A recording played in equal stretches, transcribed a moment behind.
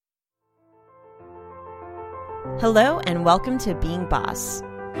Hello and welcome to Being Boss,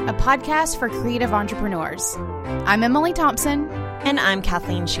 a podcast for creative entrepreneurs. I'm Emily Thompson. and I'm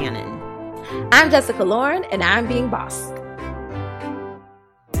Kathleen Shannon. I'm Jessica Lauren, and I'm Being Boss.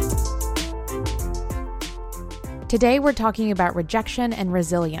 Today we're talking about rejection and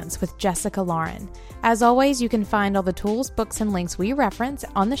resilience with Jessica Lauren. As always, you can find all the tools, books, and links we reference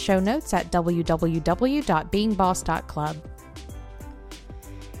on the show notes at www.beingboss.club.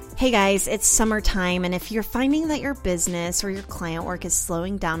 Hey guys, it's summertime, and if you're finding that your business or your client work is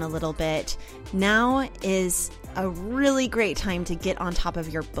slowing down a little bit, now is a really great time to get on top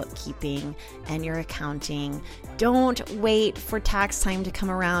of your bookkeeping and your accounting. Don't wait for tax time to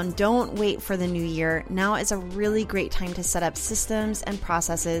come around. Don't wait for the new year. Now is a really great time to set up systems and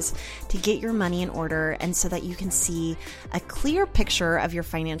processes to get your money in order, and so that you can see a clear picture of your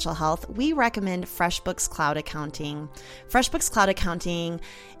financial health. We recommend FreshBooks Cloud Accounting. FreshBooks Cloud Accounting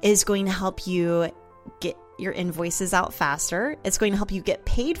is going to help you get your invoices out faster. It's going to help you get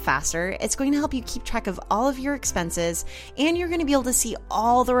paid faster. It's going to help you keep track of all of your expenses, and you're going to be able to see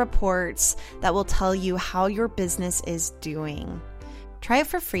all the reports that will tell you how your business is doing. Try it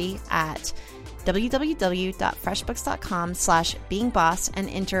for free at www.freshbooks.com/beingboss and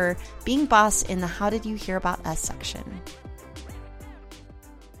enter Being Boss in the How Did You Hear About Us section.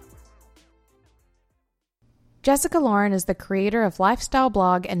 Jessica Lauren is the creator of lifestyle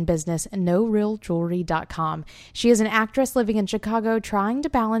blog and business NoRealJewelry.com. She is an actress living in Chicago trying to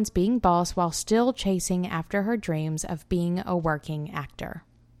balance being boss while still chasing after her dreams of being a working actor.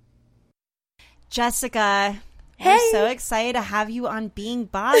 Jessica, Hey. we're so excited to have you on Being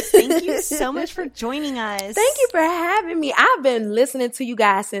Boss. Thank you so much for joining us. Thank you for having me. I've been listening to you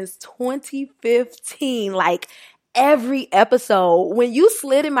guys since 2015, like every episode. When you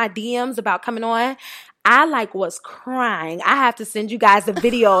slid in my DMs about coming on, I was crying. I have to send you guys a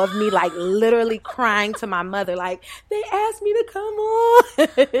video of me literally crying to my mother. They asked me to come on.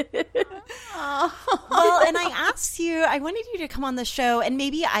 Well, and I wanted you to come on the show, and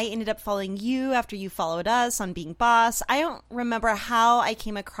maybe I ended up following you after you followed us on Being Boss. I don't remember how I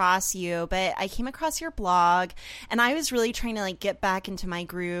came across you, but I came across your blog, and I was really trying to get back into my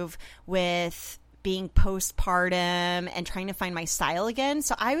groove with being postpartum and trying to find my style again.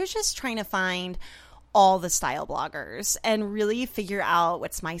 So I was just trying to find all the style bloggers and really figure out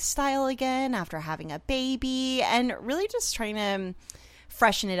what's my style again after having a baby, and really just trying to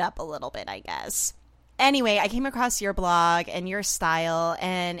freshen it up a little bit, I guess. Anyway, I came across your blog and your style,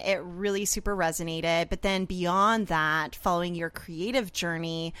 and it really super resonated. But then beyond that, following your creative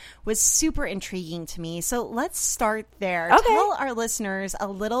journey was super intriguing to me. So let's start there. Okay. Tell our listeners a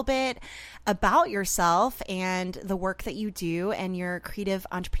little bit about yourself and the work that you do and your creative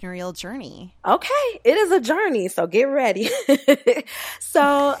entrepreneurial journey. Okay, it is a journey, so get ready.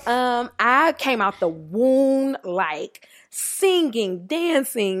 So I came out the womb singing,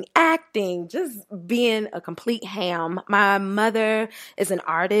 dancing, acting, just being a complete ham. My mother is an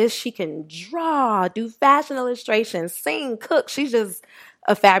artist. She can draw, do fashion illustrations, sing, cook. She's just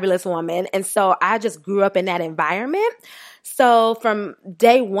a fabulous woman. And so I just grew up in that environment. So from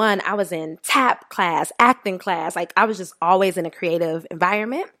day one, I was in tap class, acting class. I was just always in a creative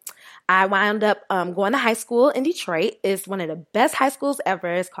environment. I wound up going to high school in Detroit. It's one of the best high schools ever.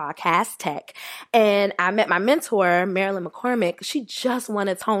 It's called Cass Tech. And I met my mentor, Marilyn McCormick. She just won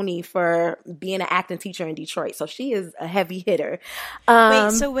a Tony for being an acting teacher in Detroit. So she is a heavy hitter.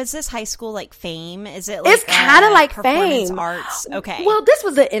 Wait, so was this high school Fame? Is it it's kind of like performance Fame. Arts? Okay. Well, this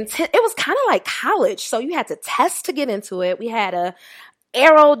was it was kind of like college. So you had to test to get into it. We had a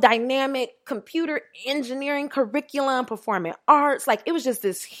aerodynamic computer engineering curriculum, performing arts. It was just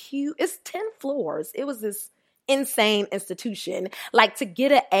this huge, it's 10 floors. It was this insane institution. To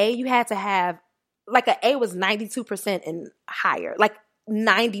get an A, you had to have, an A was 92% and higher.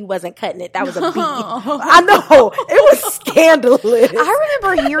 90 wasn't cutting it. That was a B. I know. It was scandalous. I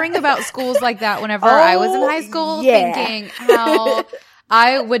remember hearing about schools like that whenever I was in high school, thinking how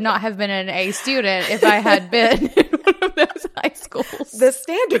I would not have been an A student if I had been in one of those high schools. The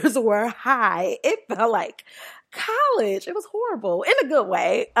standards were high. It felt like college. It was horrible in a good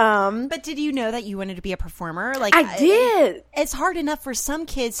way. But did you know that you wanted to be a performer? I did. It's hard enough for some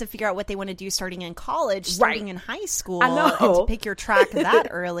kids to figure out what they want to do starting in college, starting in high school. I know. And to pick your track that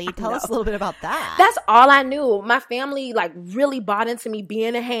early. Tell us a little bit about that. That's all I knew. My family really bought into me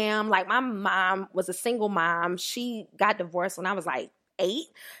being a ham. My mom was a single mom. She got divorced when I was 8,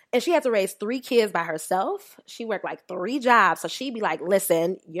 and she had to raise 3 kids by herself. She worked like 3 jobs. So she'd be like,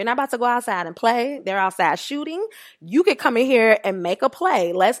 listen, you're not about to go outside and play. They're outside shooting. You could come in here and make a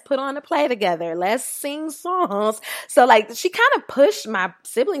play. Let's put on a play together. Let's sing songs. So like she kind of pushed my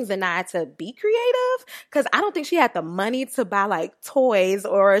siblings and I to be creative, because I don't think she had the money to buy like toys,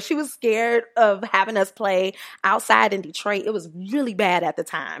 or she was scared of having us play outside in Detroit. It was really bad at the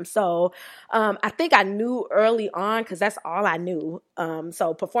time. So I think I knew early on, because that's all I knew.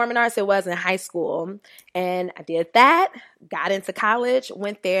 So performing arts it was in high school, and I did that, got into college,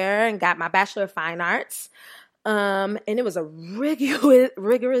 went there and got my Bachelor of Fine Arts. And it was a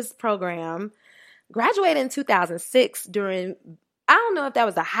rigorous program. Graduated in 2006 during, I don't know if that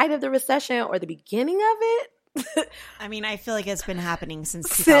was the height of the recession or the beginning of it. I mean, I feel like it's been happening since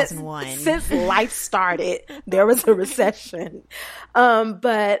 2001. Since life started, there was a recession.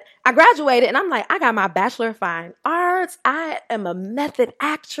 But I graduated and I'm like, I got my Bachelor of Fine Arts. I am a method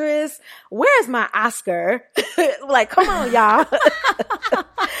actress. Where's my Oscar? Like, come on, y'all.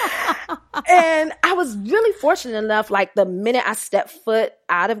 And I was really fortunate enough, like the minute I stepped foot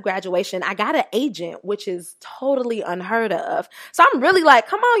out of graduation, I got an agent, which is totally unheard of. So I'm really like,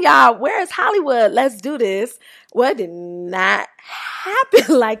 come on, y'all, where's Hollywood? Let's do this. Well, it did not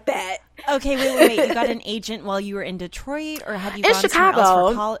happen like that. Okay, wait. You got an agent while you were in Detroit, or have you in gone Chicago? Somewhere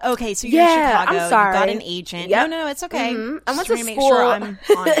else for college? Okay, so you're in Chicago. I'm sorry. You got an agent. Yep. No, it's okay. Mm-hmm. I went to school. Make sure I'm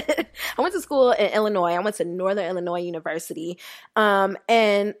on it. I went to school in Illinois. I went to Northern Illinois University, and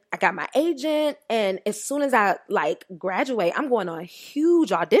I got my agent. And as soon as I like graduate, I'm going on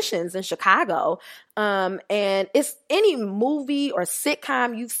huge auditions in Chicago. And it's any movie or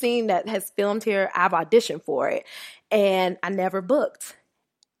sitcom you've seen that has filmed here, I've auditioned for it, and I never booked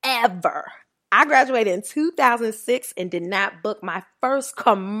ever. I graduated in 2006 and did not book my first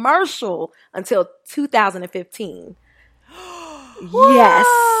commercial until 2015. Yes.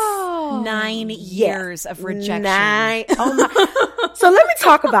 9 years of rejection. Oh my. So let me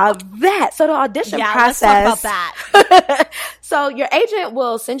talk about that. So the audition process. Let's talk about that. So your agent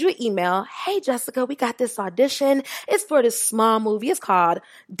will send you an email. Hey, Jessica, we got this audition. It's for this small movie. It's called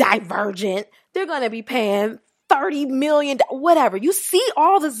Divergent. They're going to be paying $30 million, whatever. You see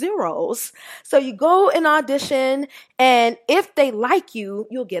all the zeros. So you go and audition, and if they like you,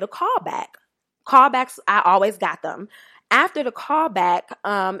 you'll get a callback. Callbacks, I always got them. After the callback,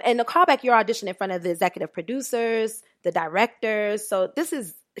 and the callback, you're auditioning in front of the executive producers, the directors. So this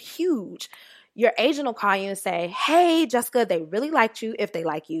is huge. Your agent will call you and say, hey, Jessica, they really liked you. If they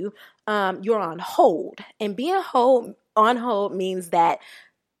like you, you're on hold. And being on hold means that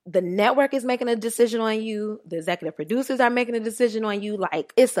the network is making a decision on you. The executive producers are making a decision on you.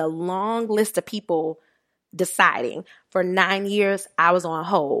 Like, it's a long list of people deciding. For 9 years, I was on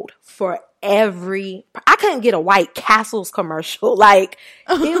hold for I couldn't get a White Castles commercial. Like,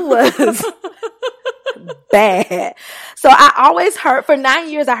 it was bad. So I always heard, for 9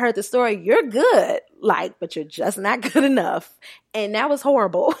 years, I heard the story, you're good, like, but you're just not good enough. And that was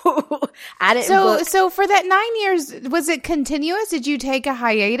horrible. I didn't So for that 9 years, was it continuous? Did you take a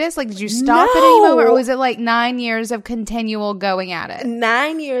hiatus? Like, did you stop at any moment? Or was it like 9 years of continual going at it?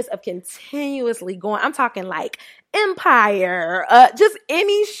 9 years of continuously going. I'm talking like Empire, just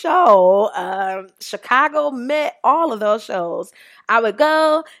any show, Chicago Met, all of those shows. I would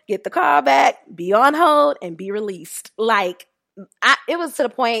go, get the call back, be on hold, and be released. Like, it was to the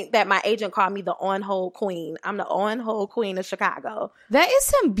point that my agent called me the on-hold queen. I'm the on-hold queen of Chicago. That is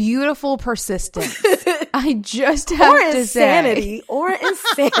some beautiful persistence. I just have to say. Or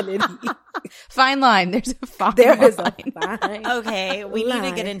insanity. Fine line. There's a fine There line. is a fine Okay, we line. need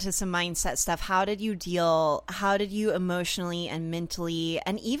to get into some mindset stuff. How did you emotionally and mentally,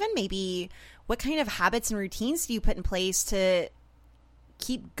 and even maybe what kind of habits and routines do you put in place to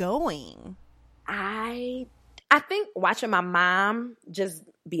keep going? I think watching my mom just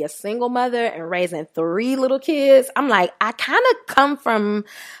be a single mother and raising 3 little kids, I'm like, I kind of come from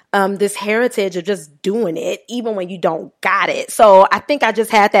this heritage of just doing it, even when you don't got it. So I think I just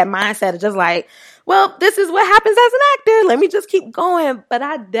had that mindset of just like, well, this is what happens as an actor. Let me just keep going. But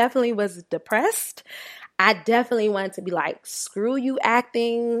I definitely was depressed. I definitely wanted to be like, screw you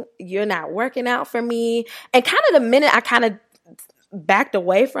acting. You're not working out for me. And kind of the minute I kind of backed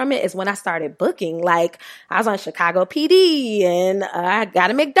away from it is when I started booking. Like, I was on Chicago PD, and I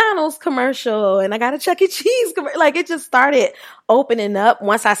got a McDonald's commercial, and I got a Chuck E. Cheese commercial. Like, it just started opening up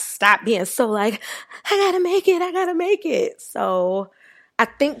once I stopped being so like, I gotta make it. So I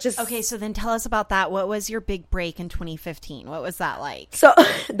think just... Okay, so then tell us about that. What was your big break in 2015? What was that like? So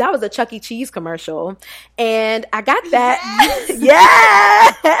that was a Chuck E. Cheese commercial, and I got that.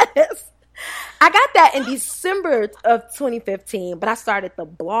 Yes! I got that in December of 2015, but I started the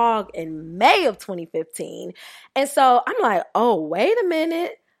blog in May of 2015. And so I'm like, oh, wait a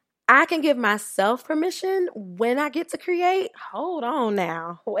minute. I can give myself permission when I get to create. Hold on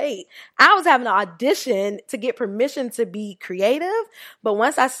now. Wait. I was having an audition to get permission to be creative. But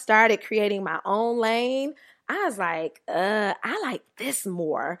once I started creating my own lane, I was like, I like this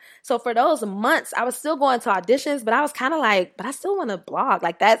more. So for those months, I was still going to auditions, but I was kind of like, but I still want to blog.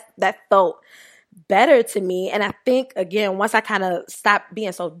 Like that felt better to me. And I think, again, once I kind of stopped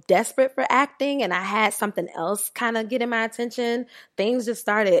being so desperate for acting and I had something else kind of getting my attention, things just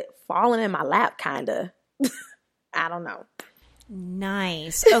started falling in my lap, kind of. I don't know.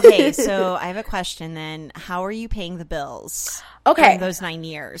 Nice. Okay, so I have a question then. How are you paying the bills during those 9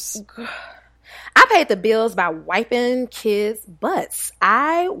 years? I paid the bills by wiping kids' butts.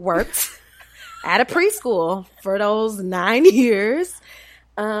 I worked at a preschool for those 9 years.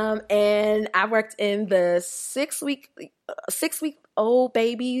 And I worked in the 6-week-old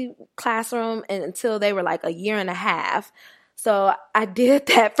baby classroom until they were like a year and a half. So I did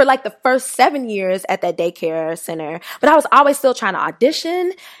that for like the first 7 years at that daycare center, but I was always still trying to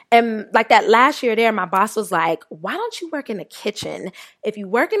audition. And like that last year there, my boss was like, why don't you work in the kitchen? If you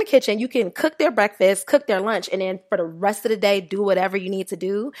work in the kitchen, you can cook their breakfast, cook their lunch, and then for the rest of the day, do whatever you need to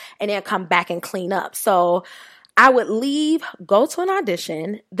do and then come back and clean up. So I would leave, go to an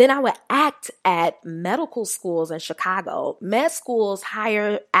audition, then I would act at medical schools in Chicago. Med schools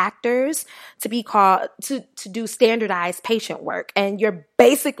hire actors to be called to do standardized patient work. And you're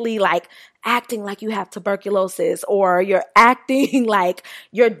basically like acting like you have tuberculosis, or you're acting like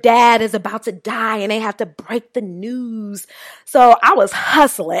your dad is about to die and they have to break the news. So I was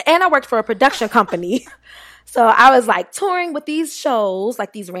hustling, and I worked for a production company. So I was like touring with these shows,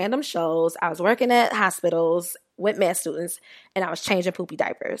 like these random shows. I was working at hospitals with med students, and I was changing poopy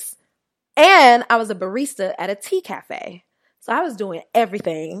diapers. And I was a barista at a tea cafe. So I was doing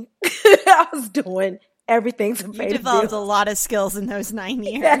everything. I was doing everything to pay the bills. You developed a lot of skills in those 9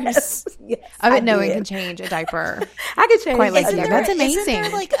 years. Yes, I bet no one can change a diaper. I could change quite like a you. diaper. That's amazing. Isn't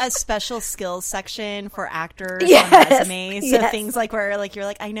there like a special skills section for actors Yes, on resumes? So yes. things like where like you're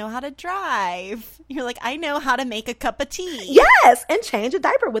like, I know how to drive. You're like, I know how to make a cup of tea. Yes, and change a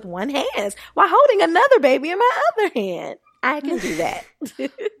diaper with one hand while holding another baby in my other hand. I can do that.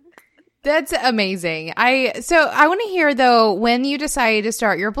 That's amazing. So I want to hear though, when you decided to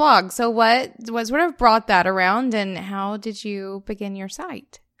start your blog. So what sort of brought that around, and how did you begin your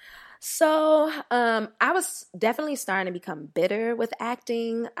site? So I was definitely starting to become bitter with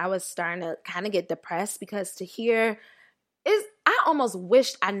acting. I was starting to kind of get depressed because I almost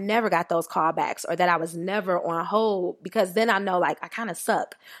wished I never got those callbacks, or that I was never on hold, because then I know like I kind of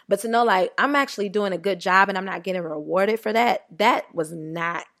suck. But to know like I'm actually doing a good job and I'm not getting rewarded for that was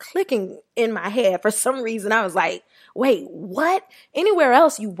not clicking in my head. For some reason, I was like, wait, what? Anywhere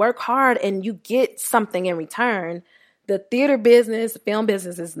else you work hard and you get something in return. The theater business, the film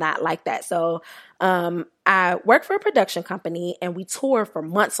business is not like that. So I worked for a production company, and we toured for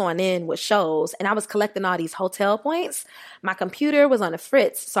months on end with shows, and I was collecting all these hotel points. My computer was on the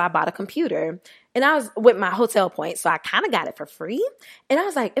fritz, so I bought a computer, and I was with my hotel points, so I kind of got it for free. And I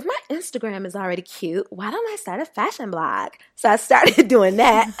was like, if my Instagram is already cute, why don't I start a fashion blog? So I started doing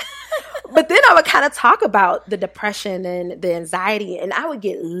that. But then I would kind of talk about the depression and the anxiety, and I would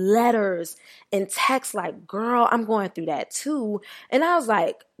get letters and texts like, girl, I'm going through that too. And I was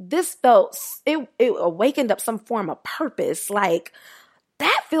like, this felt, it awakened up some form of purpose. Like,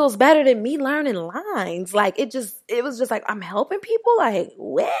 that feels better than me learning lines. Like, it was just like, I'm helping people. Like,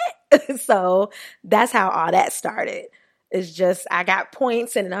 what? So that's how all that started. It's just, I got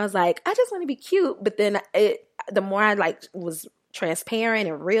points, and I was like, I just want to be cute. But then the more I like was transparent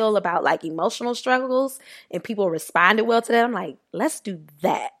and real about like emotional struggles, and people responded well to that, I'm like, let's do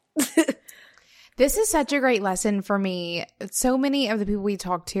that. This is such a great lesson for me. So many of the people we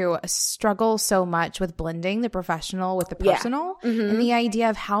talk to struggle so much with blending the professional with the personal, and the idea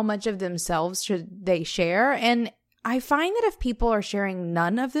of how much of themselves should they share. And I find that if people are sharing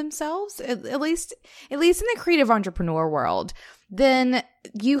none of themselves, at least in the creative entrepreneur world, then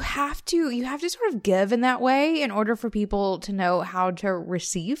you have to sort of give in that way in order for people to know how to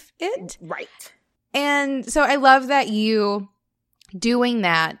receive it. Right. And so I love that you doing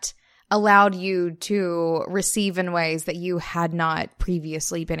that allowed you to receive in ways that you had not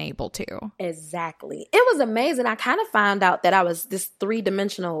previously been able to. Exactly. It was amazing. I kind of found out that I was this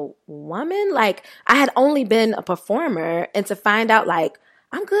 3-dimensional woman. Like, I had only been a performer, and to find out like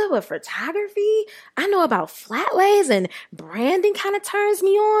I'm good with photography. I know about flat lays, and branding kind of turns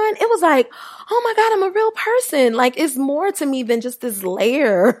me on. It was like, oh my God, I'm a real person. Like, it's more to me than just this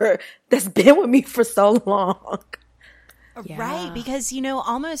layer that's been with me for so long. Yeah. Right, because,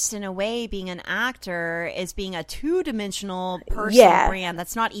 almost in a way, being an actor is being a two-dimensional personal brand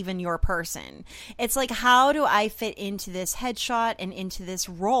that's not even your person. It's like, how do I fit into this headshot and into this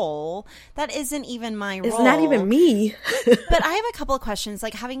role that isn't even my role? It's not even me. But I have a couple of questions.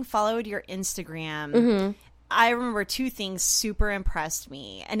 Like, having followed your Instagram, I remember two things super impressed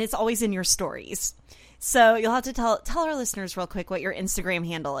me, and it's always in your stories. So you'll have to tell our listeners real quick what your Instagram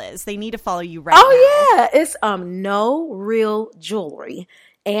handle is. They need to follow you right now. Oh, yeah. It's No Real Jewelry.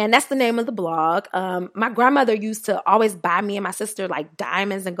 And that's the name of the blog. My grandmother used to always buy me and my sister like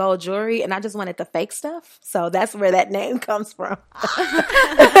diamonds and gold jewelry, and I just wanted the fake stuff. So that's where that name comes from.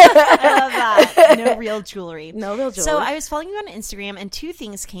 I love that. No Real Jewelry. No Real Jewelry. So I was following you on Instagram, and two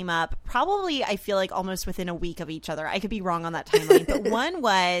things came up, probably I feel like almost within a week of each other. I could be wrong on that timeline. But one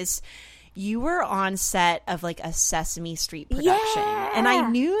was, you were on set of like a Sesame Street production. Yeah. And I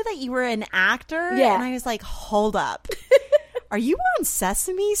knew that you were an actor. Yeah. And I was like, hold up. Are you on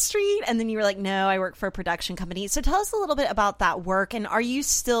Sesame Street? And then you were like, no, I work for a production company. So tell us a little bit about that work. And are you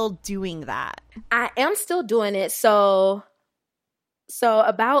still doing that? I am still doing it. So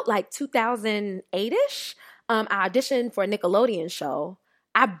about like 2008-ish, I auditioned for a Nickelodeon show.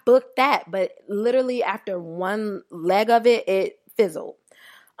 I booked that, but literally after one leg of it, it fizzled.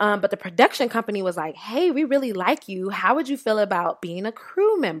 But the production company was like, hey, we really like you. How would you feel about being a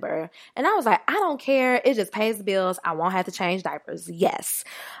crew member? And I was like, I don't care. It just pays the bills. I won't have to change diapers. Yes.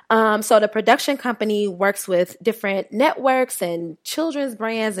 So the production company works with different networks and children's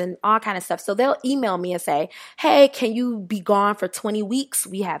brands and all kind of stuff. So they'll email me and say, hey, can you be gone for 20 weeks?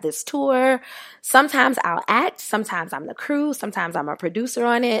 We have this tour. Sometimes I'll act. Sometimes I'm the crew. Sometimes I'm a producer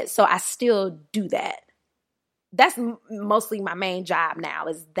on it. So I still do that. That's mostly my main job now,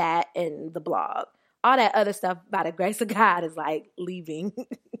 is that and the blog. All that other stuff, by the grace of God, is like leaving.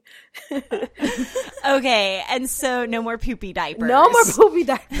 Okay, and so no more poopy diapers. No more poopy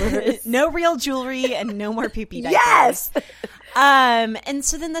diapers. No Real Jewelry and no more poopy diapers. Yes! And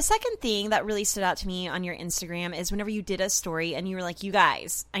so then the second thing that really stood out to me on your Instagram is whenever you did a story and you were like, you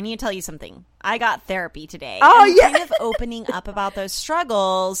guys, I need to tell you something. I got therapy today. Oh, and yeah. Kind of opening up about those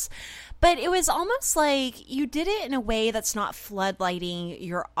struggles. But it was almost like you did it in a way that's not floodlighting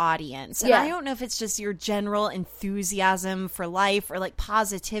your audience. And I don't know if it's just your general enthusiasm for life or like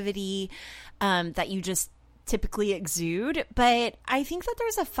positivity that you just typically exude. But I think that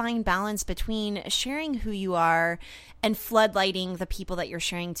there's a fine balance between sharing who you are and floodlighting the people that you're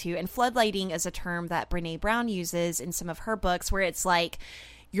sharing to. And floodlighting is a term that Brene Brown uses in some of her books, where it's like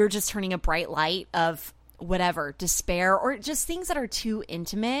you're just turning a bright light of whatever, despair, or just things that are too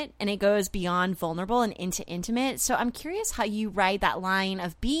intimate, and it goes beyond vulnerable and into intimate. So I'm curious how you ride that line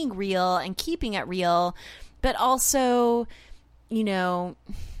of being real and keeping it real, but also,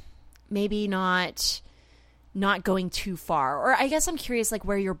 maybe not going too far. Or I guess I'm curious like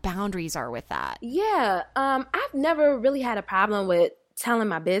where your boundaries are with that. Yeah. I've never really had a problem with telling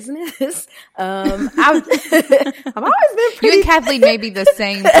my business. I've always been pretty. You and Kathleen may be the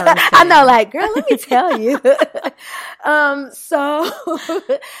same person. I know, like, girl, let me tell you. I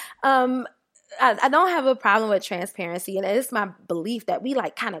don't have a problem with transparency, and it's my belief that we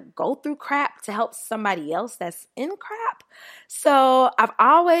like kind of go through crap to help somebody else that's in crap. So I've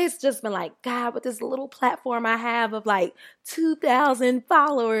always just been like, God, with this little platform I have of like 2,000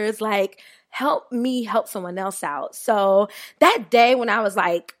 followers, like, help me help someone else out. So that day when I was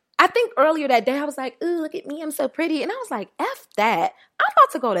like, I think earlier that day I was like, ooh, look at me, I'm so pretty. And I was like, F that. I'm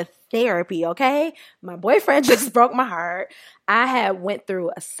about to go to therapy, okay? My boyfriend just broke my heart. I had went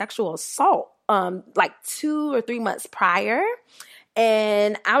through a sexual assault like 2 or 3 months prior.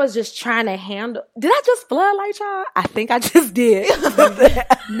 And I was just trying to handle. Did I just floodlight y'all? I think I just did.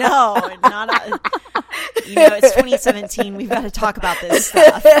 No, it's 2017. We've got to talk about this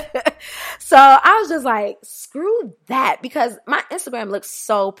stuff. So I was just like, screw that, because my Instagram looks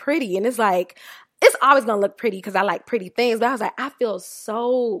so pretty, and it's like, it's always going to look pretty because I like pretty things. But I was like, I feel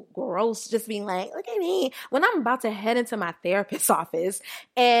so gross just being like, look at me, when I'm about to head into my therapist's office.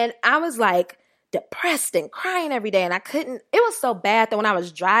 And I was like depressed and crying every day. And it was so bad that when I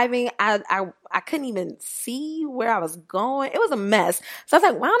was driving, I couldn't even see where I was going. It was a mess. So I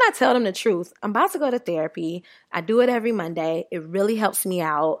was like, why don't I tell them the truth? I'm about to go to therapy. I do it every Monday. It really helps me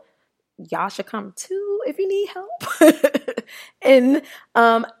out. Y'all should come too if you need help. And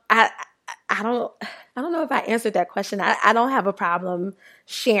I don't know if I answered that question. I don't have a problem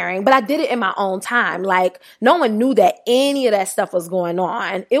sharing, but I did it in my own time. Like, no one knew that any of that stuff was going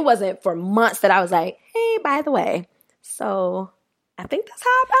on. It wasn't for months that I was like, hey, by the way. So I think that's how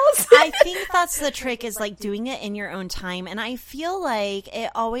I balance it. I think that's the trick, is like doing it in your own time. And I feel like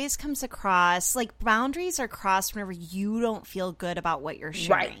it always comes across like boundaries are crossed whenever you don't feel good about what you're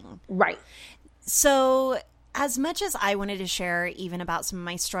sharing. Right. So as much as I wanted to share even about some of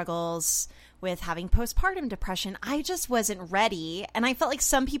my struggles with having postpartum depression, I just wasn't ready. And I felt like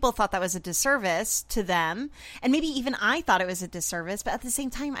some people thought that was a disservice to them. And maybe even I thought it was a disservice, but at the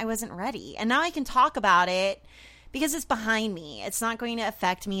same time, I wasn't ready. And now I can talk about it because it's behind me. It's not going to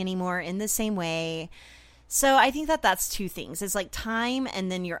affect me anymore in the same way. So I think that that's two things. It's like time and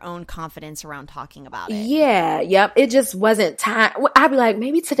then your own confidence around talking about it. Yeah. Yep. It just wasn't time. I'd be like,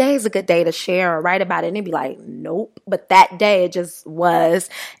 maybe today is a good day to share or write about it. And it'd be like, nope. But that day it just was.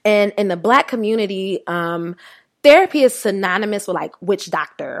 And in the Black community, therapy is synonymous with like witch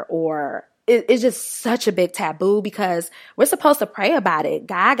doctor, or it's just such a big taboo because we're supposed to pray about it.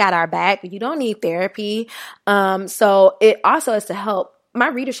 God got our back. You don't need therapy. So it also is to help. My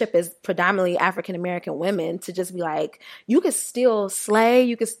readership is predominantly African-American women, to just be like, you can still slay,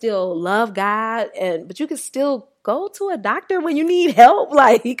 you can still love God, but you can still go to a doctor when you need help.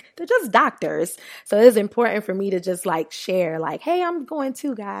 Like, they're just doctors. So it's important for me to just like share like, hey, I'm going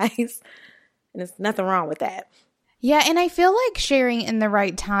too, guys. And there's nothing wrong with that. Yeah, and I feel like sharing in the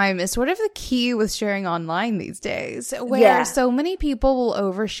right time is sort of the key with sharing online these days, where so many people will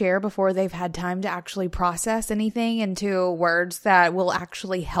overshare before they've had time to actually process anything into words that will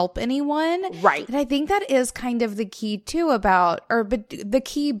actually help anyone. Right. And I think that is kind of the key too the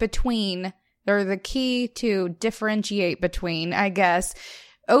key to differentiate between, I guess,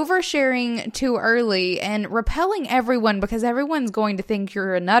 oversharing too early and repelling everyone because everyone's going to think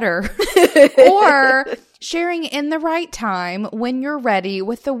you're a nutter, or sharing in the right time when you're ready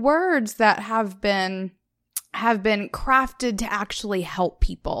with the words that have been crafted to actually help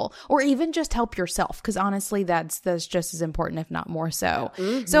people, or even just help yourself, because honestly that's just as important, if not more so.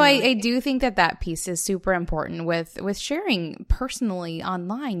 Mm-hmm. So I do think that piece is super important with sharing personally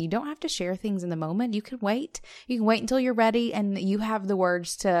online. You don't have to share things in the moment. You can wait until you're ready and you have the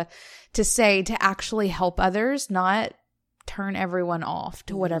words to say to actually help others, not turn everyone off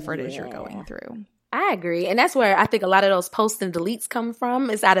to whatever it is you're going through. I agree. And that's where I think a lot of those posts and deletes come from.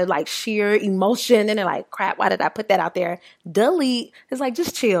 It's out of like sheer emotion. And they're like, crap, why did I put that out there? Delete. It's like,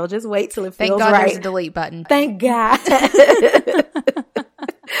 just chill. Just wait till it feels right. Thank God there's a delete button. Thank God.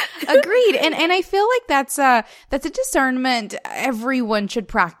 Agreed. And I feel like that's a discernment everyone should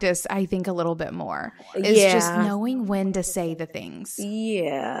practice, I think, a little bit more. Is just knowing when to say the things.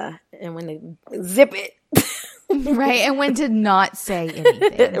 Yeah. And when to zip it. Right. And when to not say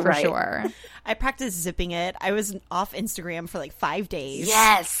anything, for sure. I practiced zipping it. I was off Instagram for like 5 days.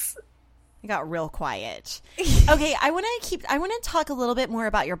 Yes. I got real quiet. Okay, I want to talk a little bit more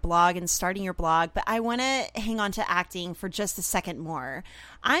about your blog and starting your blog, but I want to hang on to acting for just a second more.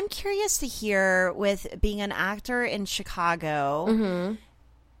 I'm curious to hear, with being an actor in Chicago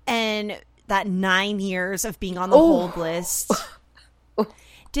and that 9 years of being on the hold list.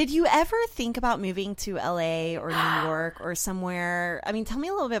 Did you ever think about moving to LA or New York or somewhere? I mean, tell me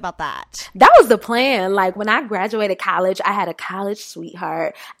a little bit about that. That was the plan. Like, when I graduated college, I had a college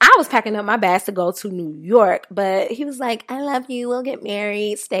sweetheart. I was packing up my bags to go to New York, but he was like, I love you. We'll get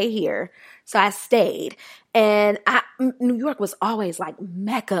married. Stay here. So I stayed. And New York was always like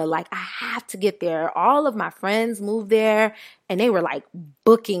Mecca. Like, I have to get there. All of my friends moved there and they were like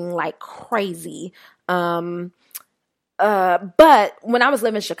booking like crazy. But when I was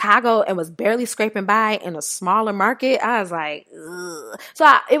living in Chicago and was barely scraping by in a smaller market, I was like, ugh.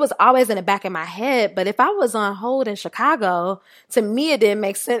 So it was always in the back of my head. But if I was on hold in Chicago, to me, it didn't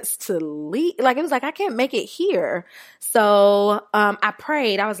make sense to leave. Like, it was like, I can't make it here. So I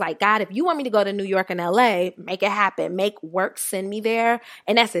prayed. I was like, God, if you want me to go to New York and LA, make it happen. Make work send me there.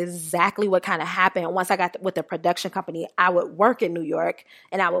 And that's exactly what kind of happened. Once I got with the production company, I would work in New York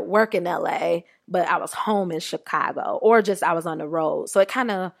and I would work in LA, but I was home in Chicago, or just I was on the road. So it kind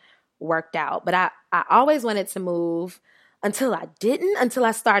of worked out. But I always wanted to move until I didn't, until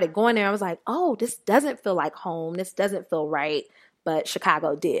I started going there. I was like, oh, this doesn't feel like home. This doesn't feel right. But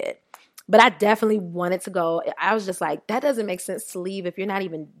Chicago did. But I definitely wanted to go. I was just like, that doesn't make sense to leave if you're not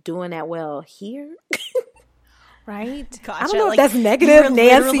even doing that well here. Right? Gotcha. I don't know if that's negative,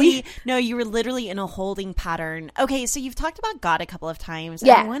 Nancy. No, you were literally in a holding pattern. Okay, so you've talked about God a couple of times.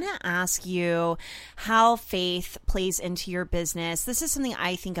 Yeah. I want to ask you how faith plays into your business. This is something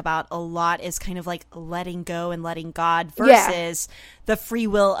I think about a lot, is kind of like letting go and letting God versus the free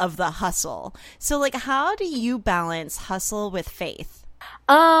will of the hustle. So like, how do you balance hustle with faith?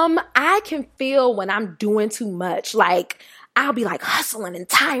 I can feel when I'm doing too much, like I'll be like hustling and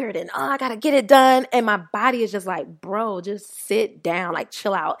tired and I gotta get it done. And my body is just like, bro, just sit down, like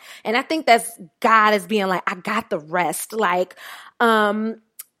chill out. And I think that's God is being like, I got the rest. Like,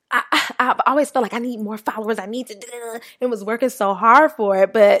 I've always felt like I need more followers. I need to, and was working so hard for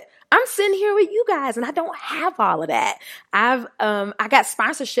it, but I'm sitting here with you guys and I don't have all of that. I got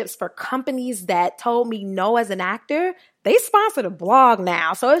sponsorships for companies that told me no as an actor. They sponsored a blog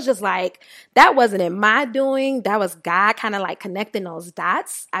now. So it's just like, that wasn't in my doing. That was God kind of like connecting those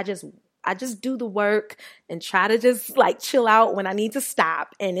dots. I just do the work and try to just like chill out when I need to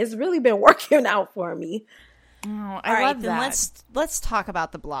stop. And it's really been working out for me. Oh, I love that. Let's talk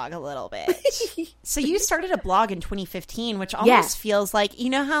about the blog a little bit. So you started a blog in 2015, which almost feels like, you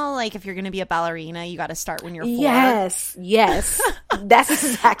know how like if you're going to be a ballerina, you got to start when you're 4? Yes. That's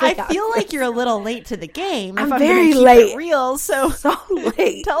exactly I feel like you're a little late to the game. I'm if very keep late. It real, so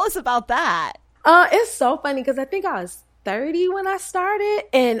late. Tell us about that. It's so funny because I think I was 30 when I started.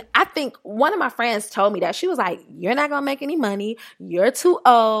 And I think one of my friends told me that. She was like, you're not going to make any money. You're too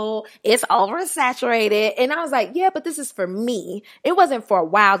old. It's oversaturated. And I was like, yeah, but this is for me. It wasn't for a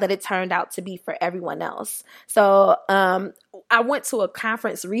while that it turned out to be for everyone else. So, I went to a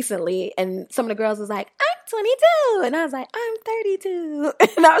conference recently and some of the girls was like, I'm 22. And I was like, I'm 32.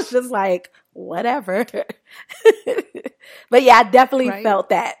 And I was just like, whatever. But yeah, I definitely felt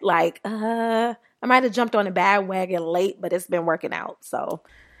that like, I might have jumped on a bandwagon late, but it's been working out. So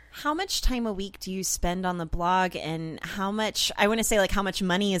how much time a week do you spend on the blog, and how much, I want to say like how much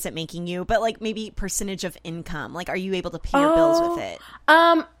money is it making you, but like maybe percentage of income? Like, are you able to pay your bills with it?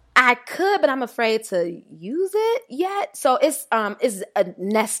 I could, but I'm afraid to use it yet. So it's a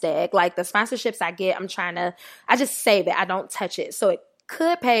nest egg. Like the sponsorships I get, I just save it. I don't touch it. So it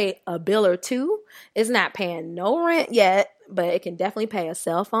could pay a bill or two. It's not paying no rent yet, but it can definitely pay a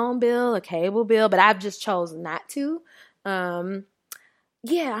cell phone bill, a cable bill, but I've just chosen not to.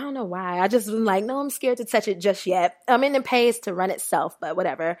 Yeah, I don't know why. I just been like, no, I'm scared to touch it just yet. It pays to run itself, but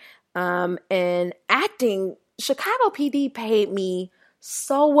whatever. And acting, Chicago PD paid me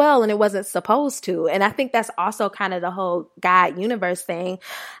so well and it wasn't supposed to. And I think that's also kind of the whole God universe thing.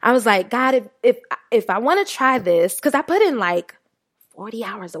 I was like, God, if I want to try this, because I put in like 40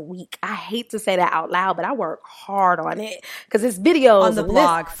 hours a week. I hate to say that out loud, but I work hard on it because it's videos on the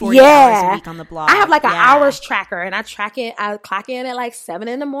blog. 40 hours a week on the blog. I have like an hours tracker, and I track it. I clock in at like 7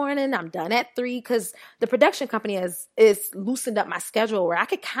 a.m. I'm done at 3 because the production company is loosened up my schedule where I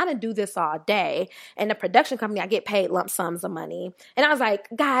could kind of do this all day. And the production company, I get paid lump sums of money. And I was like,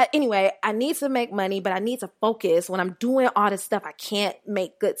 God, anyway, I need to make money, but I need to focus. When I'm doing all this stuff, I can't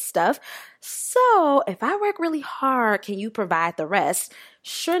make good stuff. So if I work really hard, can you provide the rest?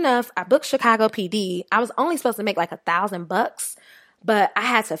 Sure enough, I booked Chicago PD. I was only supposed to make like $1,000, but I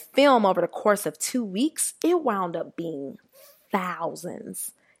had to film over the course of 2 weeks. It wound up being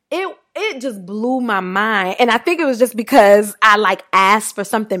thousands. It just blew my mind. And I think it was just because I like asked for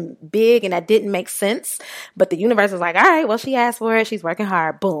something big and that didn't make sense. But the universe was like, all right, well, she asked for it. She's working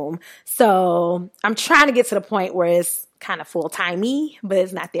hard. Boom. So I'm trying to get to the point where it's kind of full-timey, but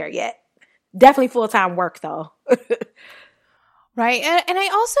it's not there yet. Definitely full-time work though. Right. And I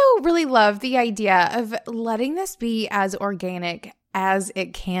also really love the idea of letting this be as organic as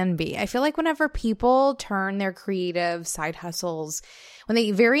it can be. I feel like whenever people turn their creative side hustles, when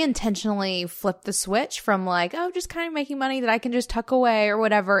they very intentionally flip the switch from like, oh, just kind of making money that I can just tuck away or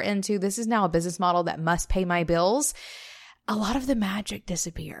whatever, into this is now a business model that must pay my bills, a lot of the magic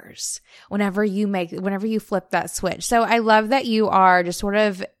disappears whenever you flip that switch. So I love that you are just sort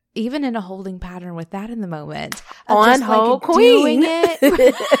of even in a holding pattern with that in the moment. On hold queen. Doing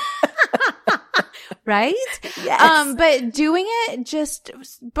it. Right? Yes. But doing it just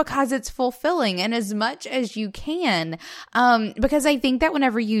because it's fulfilling and as much as you can. Because I think that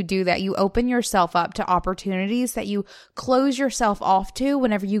whenever you do that, you open yourself up to opportunities that you close yourself off to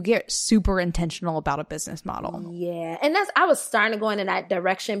whenever you get super intentional about a business model. Yeah. And I was starting to go in that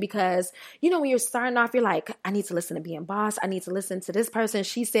direction because, when you're starting off, you're like, I need to listen to Being Boss. I need to listen to this person.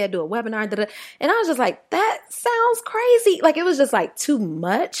 She said, do a webinar. And I was just like, that sounds crazy. Like, it was just like too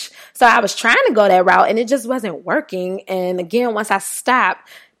much. So I was trying to go that route and it just wasn't working. And again, once I stopped,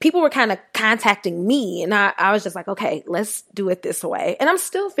 people were kind of contacting me, and I was just like, okay, let's do it this way. And I'm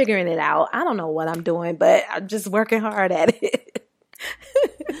still figuring it out. I don't know what I'm doing, but I'm just working hard at it.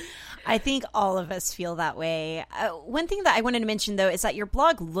 I think all of us feel that way. One thing that I wanted to mention, though, is that your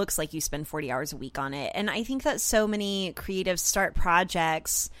blog looks like you spend 40 hours a week on it. And I think that so many creatives start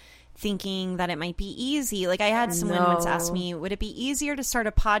projects thinking that it might be easy. Like I had someone once ask me, would it be easier to start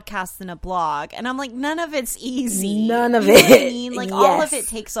a podcast than a blog? And I'm like, none of it's easy. None of you know it. What I mean? Like yes. all of it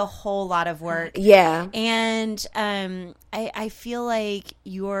takes a whole lot of work. Yeah. And I feel like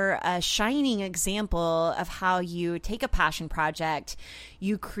you're a shining example of how you take a passion project,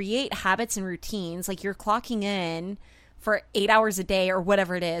 you create habits and routines, like you're clocking in for 8 hours a day or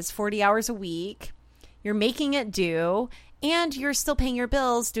whatever it is, 40 hours a week. You're making it do. And you're still paying your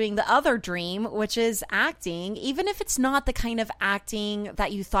bills doing the other dream, which is acting, even if it's not the kind of acting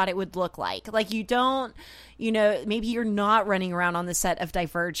that you thought it would look like. Like you don't, maybe you're not running around on the set of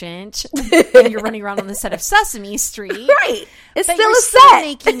Divergent and you're running around on the set of Sesame Street. Right. It's but still you're a still set.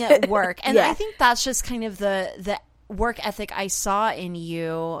 making it work. And yeah. I think that's just kind of the work ethic I saw in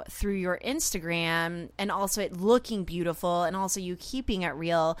you through your Instagram, and also it looking beautiful, and also you keeping it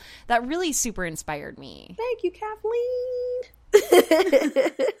real. That really super inspired me. Thank you, Kathleen.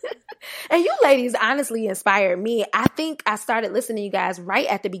 And you ladies honestly inspired me. I think I started listening to you guys right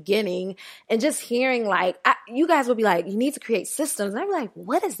at the beginning, and just hearing you guys would be like, you need to create systems. And I'd be like,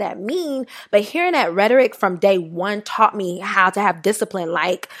 what does that mean? But hearing that rhetoric from day one taught me how to have discipline.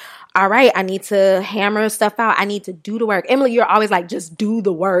 Like, all right, I need to hammer stuff out. I need to do the work. Emily, you're always like, just do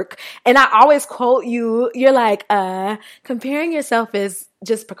the work. And I always quote you. You're like, comparing yourself is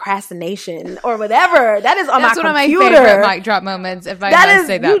just procrastination or whatever. That is on That's my computer. That's one of my favorite mic drop moments, if I must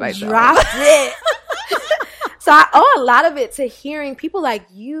say that myself. You dropped it. So I owe a lot of it to hearing people like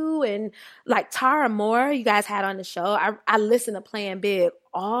you and like Tara Moore, you guys had on the show. I listen to Playing Big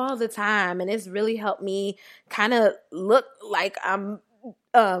all the time, and it's really helped me kind of look like I'm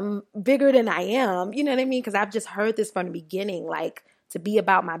bigger than I am, you know what I mean? Because I've just heard this from the beginning, like to be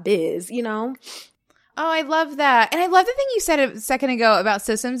about my biz, Oh, I love that. And I love the thing you said a second ago about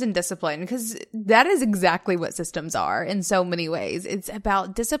systems and discipline, because that is exactly what systems are in so many ways. It's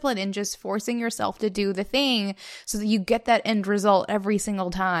about discipline and just forcing yourself to do the thing so that you get that end result every single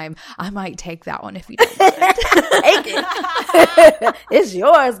time. I might take that one if you don't want it. Take it. It's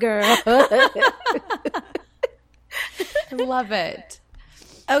yours, girl. I love it.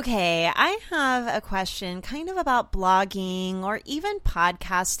 Okay, I have a question kind of about blogging or even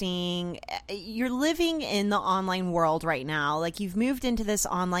podcasting. You're living in the online world right now. Like you've moved into this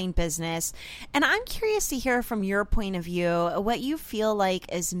online business. And I'm curious to hear from your point of view what you feel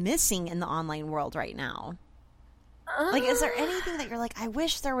like is missing in the online world right now. Like, is there anything that you're like, I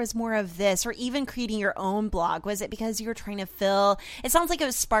wish there was more of this, or even creating your own blog? Was it because you were trying to fill, it sounds like it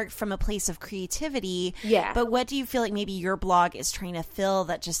was sparked from a place of creativity. Yeah. But what do you feel like maybe your blog is trying to fill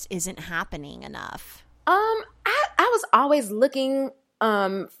that just isn't happening enough? I was always looking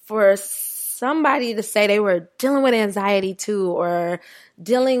for somebody to say they were dealing with anxiety too, or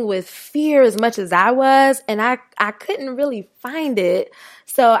dealing with fear as much as I was, and I couldn't really find it.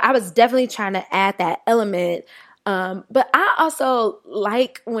 So I was definitely trying to add that element. But I also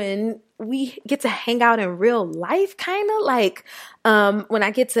like when we get to hang out in real life, kind of like when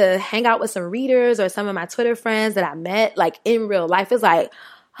I get to hang out with some readers or some of my Twitter friends that I met like in real life. It's like,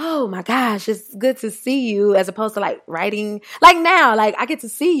 oh my gosh, it's good to see you, as opposed to like writing. Like now, like I get to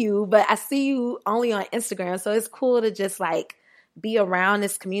see you, but I see you only on Instagram. So it's cool to just like be around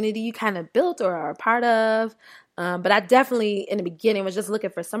this community you kind of built or are a part of. But I definitely in the beginning was just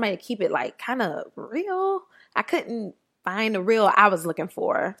looking for somebody to keep it like kind of real. I couldn't find the real I was looking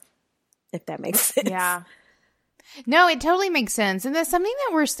for, if that makes sense. Yeah. No, it totally makes sense. And that's something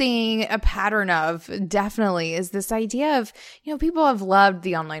that we're seeing a pattern of, definitely, is this idea of, people have loved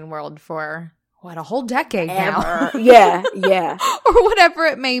the online world for, a whole decade now. Yeah, yeah. Or whatever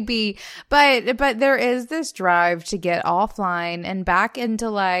it may be. But there is this drive to get offline and back into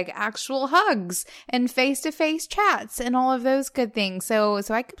like actual hugs and face-to-face chats and all of those good things. So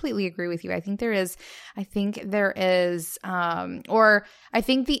I completely agree with you. I think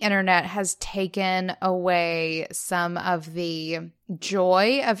the internet has taken away some of the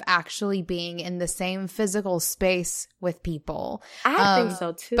joy of actually being in the same physical space with people. I think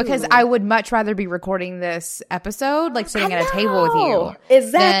so too. Because I would much rather be recording this episode like sitting at a table with you.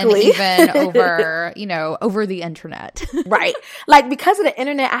 Exactly. Than even over, over the internet. Right. Like because of the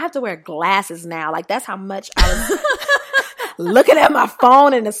internet, I have to wear glasses now. Like that's how much I was looking at my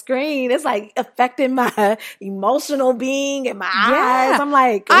phone and the screen. It's like affecting my emotional being and my eyes. I'm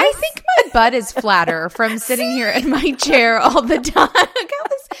like, I think my butt is flatter from sitting here in my chair all the time. I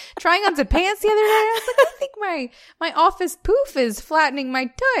was trying on some pants the other day. I was like, I think my office poof is flattening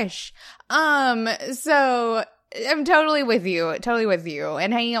my tush. So I'm totally with you.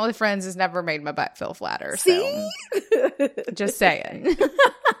 And hanging out with friends has never made my butt feel flatter. See? So just saying.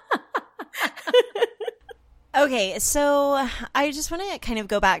 Okay, so I just want to kind of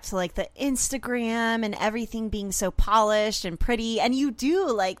go back to like the Instagram and everything being so polished and pretty. And you do,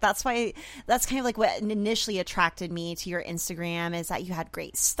 like, that's kind of like what initially attracted me to your Instagram, is that you had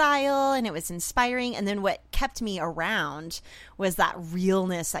great style and it was inspiring. And then what kept me around was that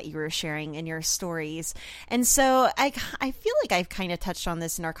realness that you were sharing in your stories. And so I feel like I've kind of touched on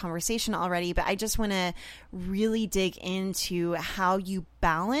this in our conversation already, but I just want to really dig into how you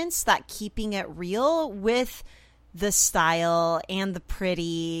balance that keeping it real with the style and the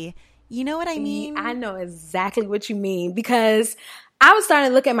pretty. You know what I mean? I know exactly what you mean, because I was starting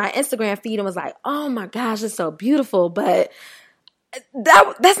to look at my Instagram feed and was like, oh my gosh, it's so beautiful. But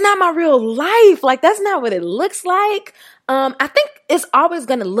that's not my real life. Like, that's not what it looks like. I think it's always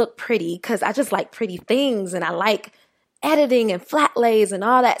going to look pretty because I just like pretty things and I like editing and flat lays and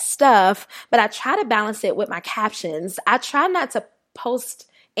all that stuff. But I try to balance it with my captions. I try not to post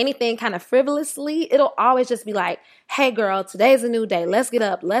anything kind of frivolously. It'll always just be like, hey girl, today's a new day. Let's get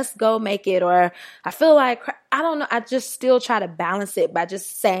up. Let's go make it. Or I feel like, I don't know. I just still try to balance it by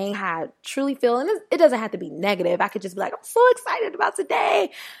just saying how I truly feel. And it doesn't have to be negative. I could just be like, I'm so excited about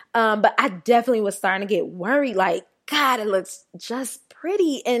today. But I definitely was starting to get worried. Like, God, it looks just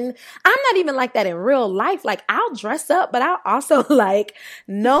pretty. And I'm not even like that in real life. Like, I'll dress up, but I'll also like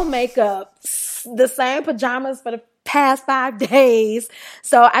no makeup, the same pajamas for the past 5 days.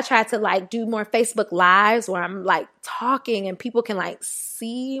 So I try to like do more Facebook lives where I'm like talking and people can like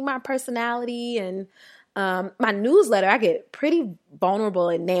see my personality. And my newsletter, I get pretty vulnerable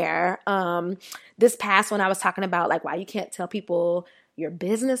in there. This past one, I was talking about like why you can't tell people your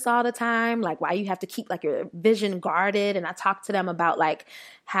business all the time, like why you have to keep like your vision guarded. And I talked to them about like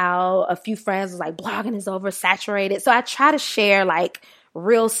how a few friends was like, blogging is oversaturated. So I try to share like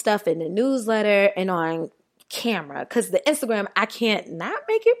real stuff in the newsletter and on camera, because the Instagram, I can't not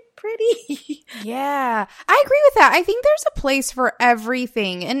make it pretty. Yeah, I agree with that. I think there's a place for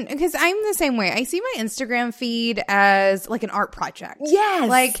everything. And because I'm the same way, I see my Instagram feed as like an art project. Yes.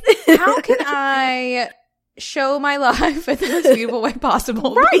 Like, how can I show my life in the most beautiful way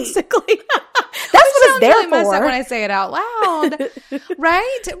possible? Right. Basically. That's what it's there really messed up for. when I say it out loud.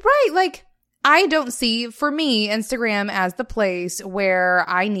 Right? Like, I don't see, for me, Instagram as the place where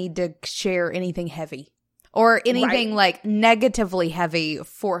I need to share anything heavy. Or anything like negatively heavy,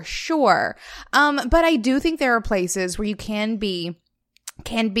 for sure. But I do think there are places where you can be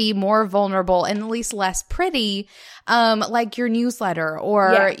more vulnerable and at least less pretty, like your newsletter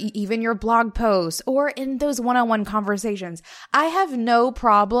or even your blog posts or in those one-on-one conversations. I have no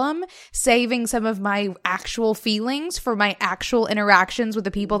problem saving some of my actual feelings for my actual interactions with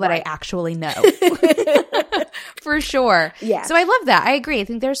the people that I actually know. For sure. Yeah. So I love that. I agree. I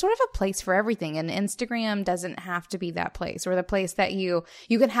think there's sort of a place for everything, and Instagram doesn't have to be that place, or the place that you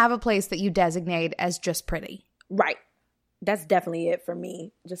can have a place that you designate as just pretty. Right. That's definitely it for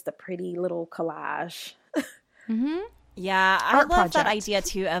me. Just a pretty little collage. Mm-hmm. Yeah, I Art love that project. idea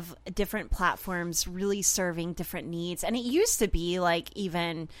too of different platforms really serving different needs. And it used to be like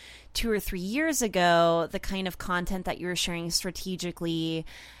even 2 or 3 years ago, the kind of content that you were sharing strategically,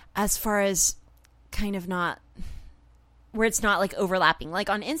 as far as kind of not where it's not like overlapping. Like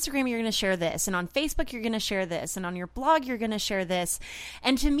on Instagram, you're going to share this, and on Facebook, you're going to share this, and on your blog, you're going to share this.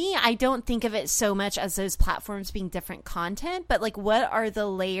 And to me, I don't think of it so much as those platforms being different content, but like what are the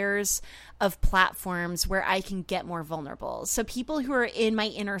layers of platforms where I can get more vulnerable? So people who are in my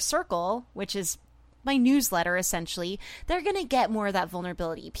inner circle, which is my newsletter, essentially, they're going to get more of that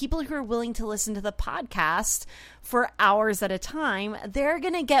vulnerability. People who are willing to listen to the podcast for hours at a time, they're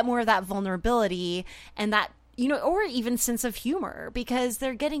going to get more of that vulnerability and that, you know, or even sense of humor, because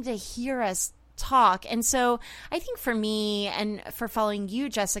they're getting to hear us talk. And so I think for me and for following you,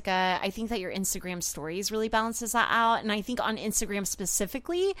 Jessica, I think that your Instagram stories really balances that out. And I think on Instagram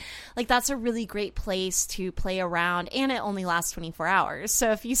specifically, like that's a really great place to play around, and it only lasts 24 hours.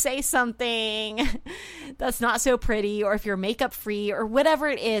 So if you say something that's not so pretty, or if you're makeup free or whatever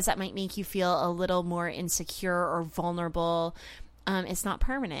it is that might make you feel a little more insecure or vulnerable, it's not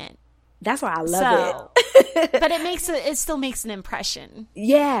permanent. That's why I love it. But it still makes an impression.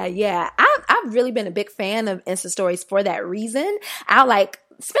 Yeah. I've really been a big fan of Insta stories for that reason. I'll like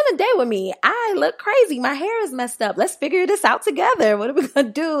spend a day with me. I look crazy. My hair is messed up. Let's figure this out together. What are we going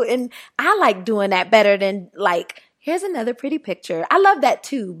to do? And I like doing that better than like, here's another pretty picture. I love that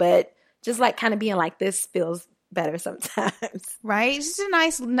too, but just like kind of being like, this feels better sometimes. Right? It's just a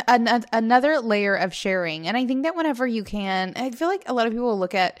nice, another layer of sharing. And I think that whenever you can, I feel like a lot of people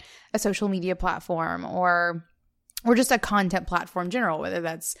look at a social media platform or just a content platform in general, whether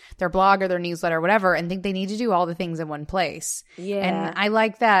that's their blog or their newsletter or whatever, and think they need to do all the things in one place. Yeah. And I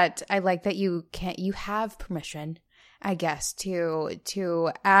like that. I like that you have permission, I guess,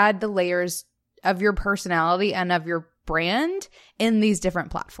 to add the layers of your personality and of your brand in these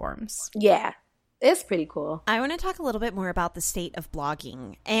different platforms. Yeah. It's pretty cool. I want to talk a little bit more about the state of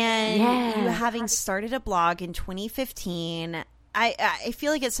blogging. And you having started a blog in 2015, I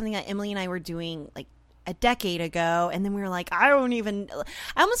feel like it's something that Emily and I were doing like a decade ago, and then we were like, I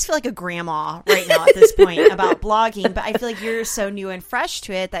almost feel like a grandma right now at this point about blogging, but I feel like you're so new and fresh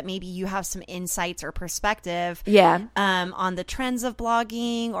to it that maybe you have some insights or perspective on the trends of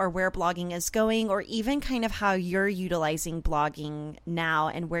blogging or where blogging is going, or even kind of how you're utilizing blogging now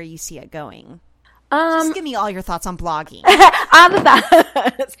and where you see it going. Just give me all your thoughts on blogging. All the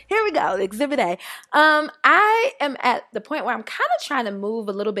thoughts. Here we go. Exhibit A. I am at the point where I'm kind of trying to move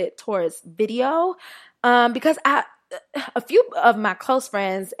a little bit towards video, because a few of my close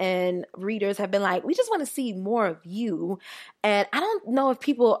friends and readers have been like, we just want to see more of you. And I don't know if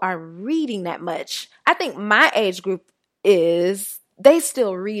people are reading that much. I think my age group they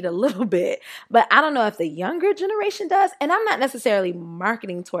still read a little bit, but I don't know if the younger generation does. And I'm not necessarily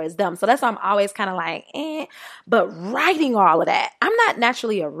marketing towards them. So that's why I'm always kind of like, but writing all of that. I'm not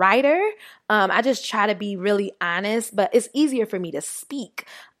naturally a writer. I just try to be really honest, but it's easier for me to speak.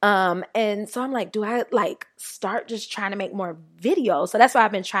 And so I'm like, do I like start just trying to make more videos? So that's why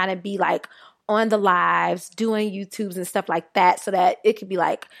I've been trying to be like on the lives, doing YouTubes and stuff like that, so that it could be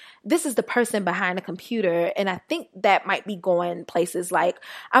like, this is the person behind the computer. And I think that might be going places. Like,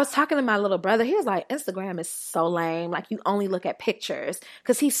 I was talking to my little brother. He was like, Instagram is so lame. Like, you only look at pictures,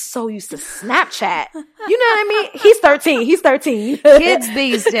 because he's so used to Snapchat. You know what I mean? He's 13. Kids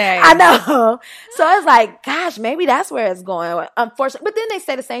these days. I know. So I was like, gosh, maybe that's where it's going. Unfortunately. But then they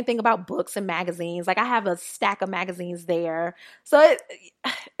say the same thing about books and magazines. Like, I have a stack of magazines there. So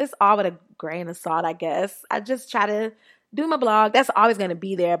it's all with a grain of salt, I guess. I just try to do my blog. That's always going to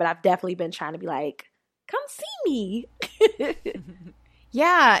be there, but I've definitely been trying to be like, come see me.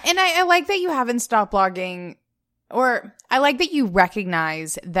 Yeah, and I like that you haven't stopped blogging, or I like that you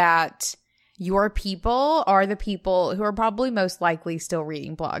recognize that your people are the people who are probably most likely still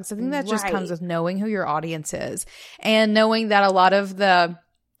reading blogs. I think that just comes with knowing who your audience is, and knowing that a lot of the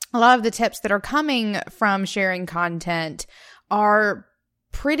tips that are coming from sharing content are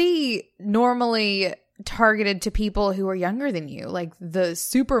pretty normally targeted to people who are younger than you, like the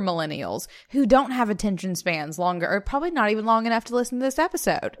super millennials who don't have attention spans longer, or probably not even long enough to listen to this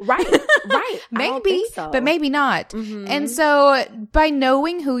episode. Right. Maybe, so. But maybe not. Mm-hmm. And so by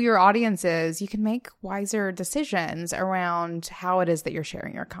knowing who your audience is, you can make wiser decisions around how it is that you're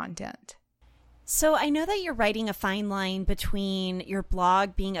sharing your content. So I know that you're writing a fine line between your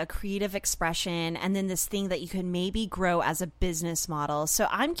blog being a creative expression and then this thing that you can maybe grow as a business model. So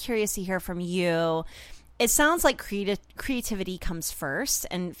I'm curious to hear from you. It sounds like creativity comes first,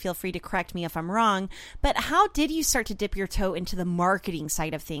 and feel free to correct me if I'm wrong, but how did you start to dip your toe into the marketing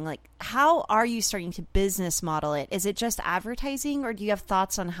side of things? Like, how are you starting to business model it? Is it just advertising, or do you have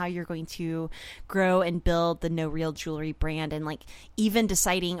thoughts on how you're going to grow and build the No Real Jewelry brand, and like even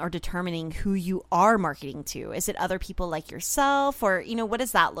deciding or determining who you are marketing to? Is it other people like yourself, or, what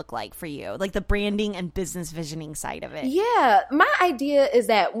does that look like for you? Like the branding and business visioning side of it. Yeah. My idea is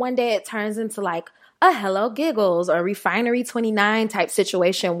that one day it turns into like a Hello Giggles or Refinery 29 type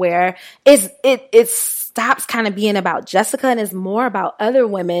situation where it stops kind of being about Jessica and is more about other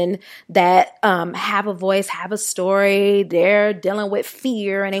women that have a voice, have a story. They're dealing with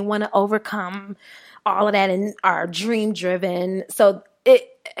fear and they want to overcome all of that and are dream driven. So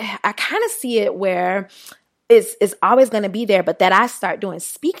I kind of see it where it's always going to be there, but that I start doing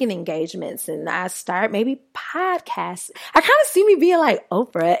speaking engagements and I start maybe podcasts. I kind of see me being like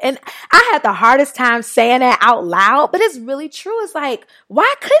Oprah, and I had the hardest time saying that out loud, but it's really true. It's like,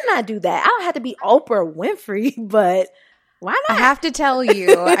 why couldn't I do that? I don't have to be Oprah Winfrey, but why not? I have to tell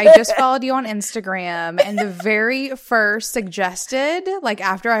you, I just followed you on Instagram, and the very first suggested, like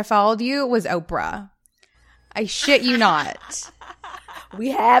after I followed you, was Oprah. I shit you not.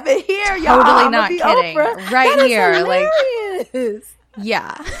 We have it here, y'all. Totally not kidding. Oprah. Right that here. Is hilarious.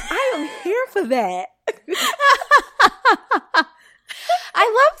 Yeah. I am here for that. I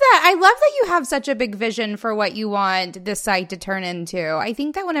love that. I love that you have such a big vision for what you want this site to turn into. I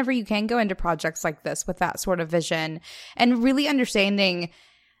think that whenever you can go into projects like this with that sort of vision and really understanding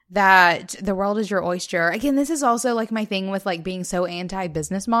that the world is your oyster. Again, this is also like my thing with like being so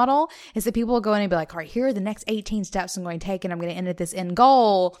anti-business model is that people will go in and be like, all right, here are the next 18 steps I'm going to take and I'm going to end at this end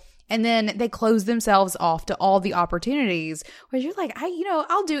goal. And then they close themselves off to all the opportunities where you're like,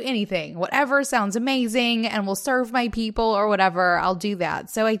 I'll do anything, whatever sounds amazing and will serve my people or whatever, I'll do that.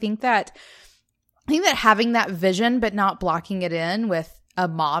 So I think that having that vision, but not blocking it in with a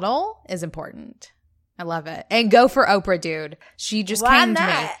model is important. I love it. And go for Oprah, dude. She just came to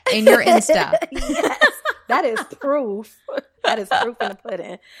me in your Insta. Yes, that is proof. That is proof in the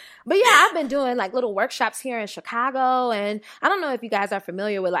pudding. But yeah, I've been doing like little workshops here in Chicago. And I don't know if you guys are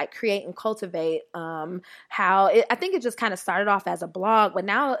familiar with like Create and Cultivate. I think it just kind of started off as a blog, but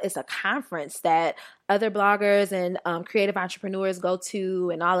now it's a conference that other bloggers and creative entrepreneurs go to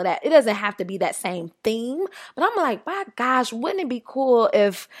and all of that. It doesn't have to be that same theme. But I'm like, my gosh, wouldn't it be cool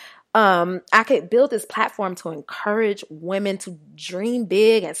if I could build this platform to encourage women to dream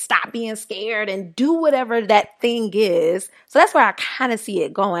big and stop being scared and do whatever that thing is. So that's where I kind of see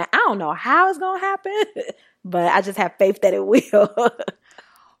it going. I don't know how it's going to happen, but I just have faith that it will.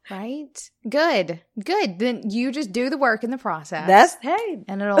 Right? Good. Then you just do the work in the process.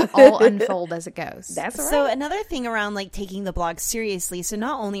 And it'll all unfold as it goes. That's right. So another thing around like taking the blog seriously. So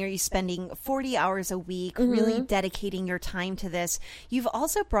not only are you spending 40 hours a week really dedicating your time to this, you've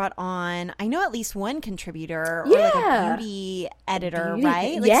also brought on, I know at least one contributor or like a beauty editor,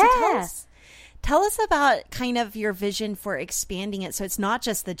 right? Like, yeah. So tell us about kind of your vision for expanding it so it's not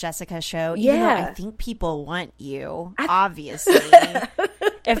just the Jessica show, even though I think people want you, obviously.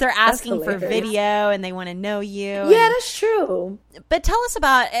 If they're asking for video and they want to know you. Yeah, that's true. But tell us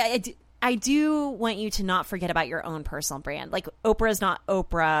about, I do want you to not forget about your own personal brand. Like Oprah's not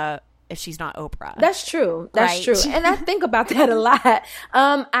Oprah if she's not Oprah. That's true. That's true. And I think about that a lot.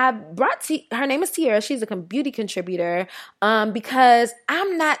 I brought, her name is Tiara. She's a beauty contributor because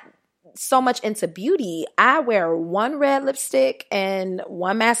I'm not so much into beauty. I wear one red lipstick and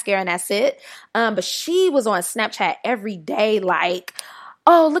one mascara and that's it. But she was on Snapchat every day like,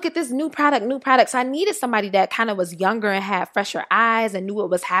 oh, look at this new product. So I needed somebody that kind of was younger and had fresher eyes and knew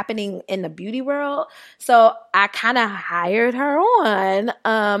what was happening in the beauty world. So I kind of hired her on.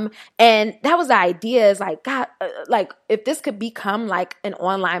 And that was the idea is like, God, like if this could become like an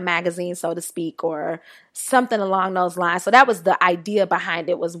online magazine, so to speak, or something along those lines. So that was the idea behind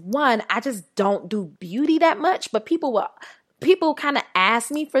it was one, I just don't do beauty that much, but people kind of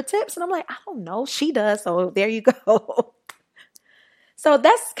ask me for tips and I'm like, I don't know. She does. So there you go. So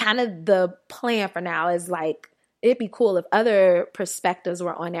that's kind of the plan for now is like, it'd be cool if other perspectives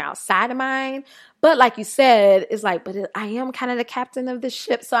were on there outside of mine. But like you said, it's like, but I am kind of the captain of the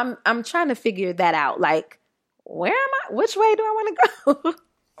ship. So I'm trying to figure that out. Like, where am I? Which way do I want to go?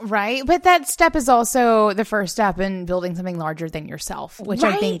 Right. But that step is also the first step in building something larger than yourself, which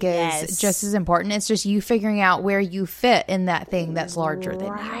I think is just as important. It's just you figuring out where you fit in that thing that's larger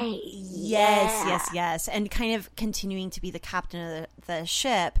than you. Yes. And kind of continuing to be the captain of the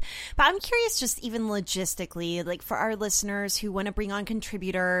ship. But I'm curious just even logistically, like for our listeners who want to bring on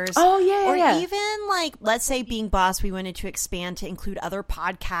contributors. Or even like, let's say being boss, we wanted to expand to include other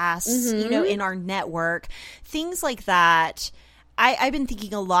podcasts, in our network, things like that. I've been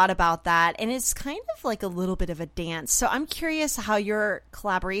thinking a lot about that, and it's kind of like a little bit of a dance. So I'm curious how your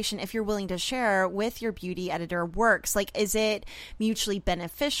collaboration, if you're willing to share, with your beauty editor works. Like, is it mutually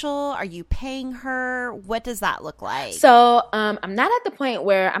beneficial? Are you paying her? What does that look like? So I'm not at the point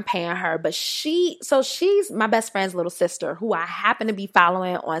where I'm paying her, but she's my best friend's little sister who I happen to be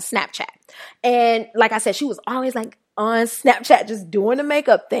following on Snapchat. And like I said, she was always like on Snapchat just doing the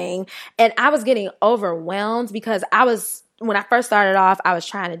makeup thing. And I was getting overwhelmed because when I first started off, I was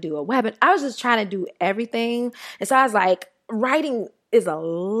trying to do a webinar. I was just trying to do everything. And so I was like, writing is a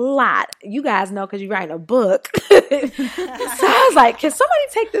lot. You guys know because you're writing a book. So I was like, can somebody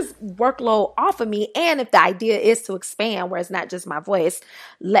take this workload off of me? And if the idea is to expand where it's not just my voice,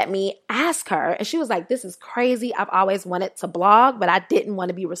 let me ask her. And she was like, this is crazy. I've always wanted to blog, but I didn't want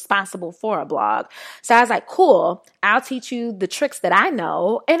to be responsible for a blog. So I was like, cool. I'll teach you the tricks that I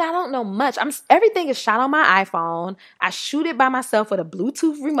know. And I don't know much. Everything is shot on my iPhone. I shoot it by myself with a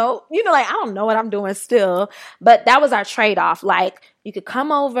Bluetooth remote. Like I don't know what I'm doing still. But that was our trade-off. Like, you could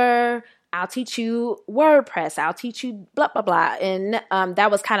come over. I'll teach you WordPress. I'll teach you blah, blah, blah. And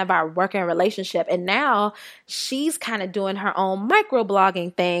that was kind of our working relationship. And now she's kind of doing her own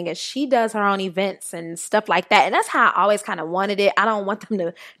microblogging thing, and she does her own events and stuff like that. And that's how I always kind of wanted it. I don't want them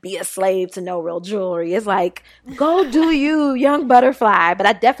to be a slave to No Real Jewelry. It's like, go do you, young butterfly. But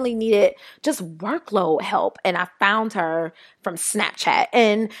I definitely needed just workload help. And I found her from Snapchat.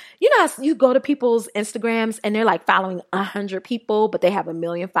 And you go to people's Instagrams and they're like following 100 people, but they have 1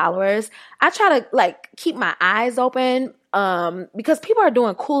 million followers. I try to like keep my eyes open because people are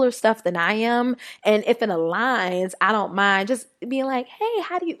doing cooler stuff than I am. And if it aligns, I don't mind just being like, hey,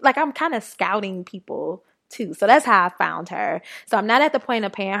 how do you, like, I'm kind of scouting people too. So that's how I found her. So I'm not at the point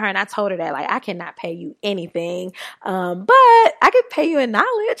of paying her. And I told her that, like, I cannot pay you anything. But I could pay you in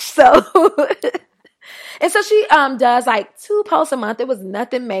knowledge. So, and so she does like 2 posts a month. It was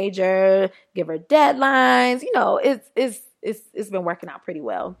nothing major. Give her deadlines. It's been working out pretty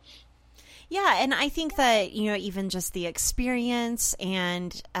well. Yeah, and I think that, even just the experience,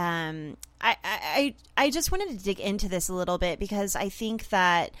 and I just wanted to dig into this a little bit, because I think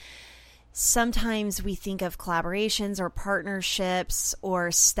that sometimes we think of collaborations or partnerships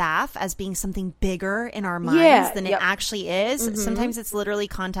or staff as being something bigger in our minds than it actually is. Mm-hmm. Sometimes it's literally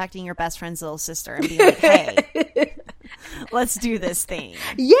contacting your best friend's little sister and being like, hey, let's do this thing.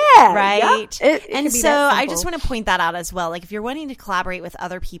 Yeah. Right? Yeah. And so I just want to point that out as well. Like, if you're wanting to collaborate with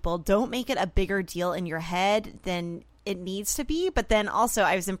other people, don't make it a bigger deal in your head than it needs to be. But then also,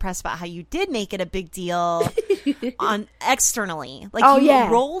 I was impressed about how you did make it a big deal on externally. Like,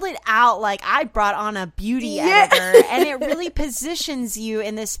 rolled it out like I brought on a beauty editor, and it really positions you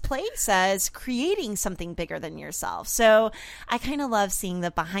in this place as creating something bigger than yourself. So I kind of love seeing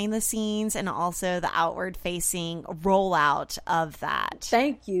the behind the scenes and also the outward facing rollout of that.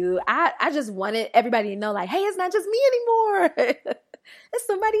 Thank you. I just wanted everybody to know, like, hey, it's not just me anymore. It's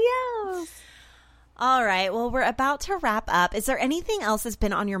somebody else. All right. Well, we're about to wrap up. Is there anything else that's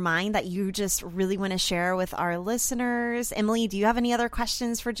been on your mind that you just really want to share with our listeners? Emily, do you have any other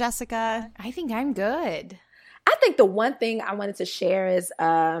questions for Jessica? I think I'm good. I think the one thing I wanted to share is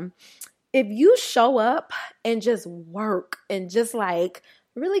if you show up and just work and just like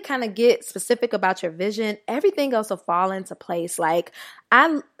really kind of get specific about your vision, everything else will fall into place. Like,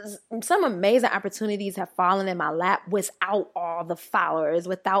 some amazing opportunities have fallen in my lap without all the followers,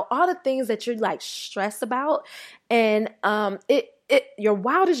 without all the things that you're like stressed about. And your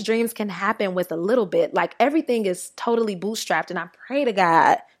wildest dreams can happen with a little bit. Like, everything is totally bootstrapped, and I pray to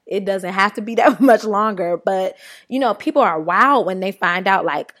God it doesn't have to be that much longer. But, people are wild when they find out,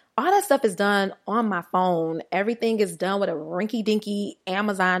 like, all that stuff is done on my phone. Everything is done with a rinky-dinky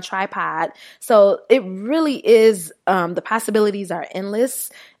Amazon tripod. So it really is, the possibilities are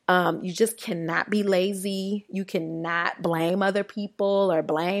endless. You just cannot be lazy. You cannot blame other people or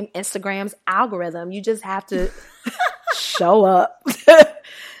blame Instagram's algorithm. You just have to show up.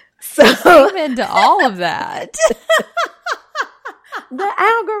 So amen to all of that. The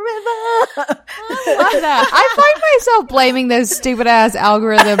algorithm. I love that. I find myself blaming those stupid ass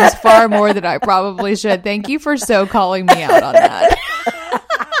algorithms far more than I probably should. Thank you for so calling me out on that.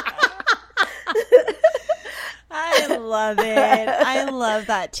 I love it. I love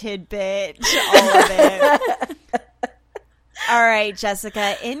that tidbit. All of it. All right,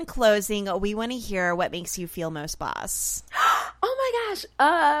 Jessica, in closing, we want to hear what makes you feel most boss. Oh my gosh.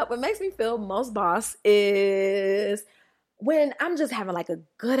 What makes me feel most boss is when I'm just having like a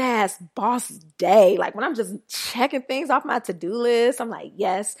good ass boss day, like when I'm just checking things off my to-do list, I'm like,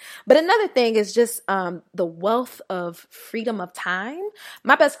 yes. But another thing is just the wealth of freedom of time.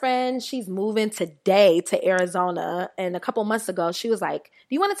 My best friend, she's moving today to Arizona. And a couple months ago, she was like,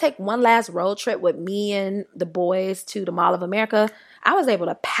 do you want to take one last road trip with me and the boys to the Mall of America? I was able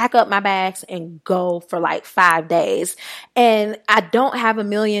to pack up my bags and go for like 5 days. And I don't have $1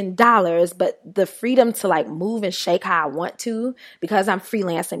 million, but the freedom to like move and shake how I want to, because I'm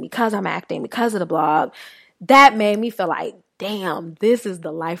freelancing, because I'm acting, because of the blog, that made me feel like, damn, this is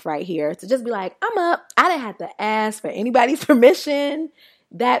the life right here. To just be like, I'm up. I didn't have to ask for anybody's permission.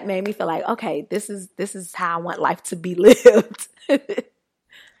 That made me feel like, okay, this is how I want life to be lived.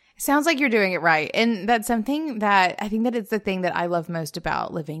 Sounds like you're doing it right. And that's something that I think that it's the thing that I love most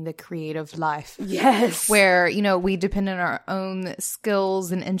about living the creative life. Yes. Where, we depend on our own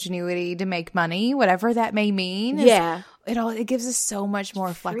skills and ingenuity to make money, whatever that may mean. Yeah. It gives us so much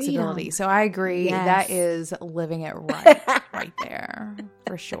more flexibility. So I agree. Yes. That is living it right there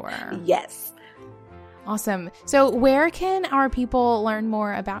for sure. Yes. Awesome. So where can our people learn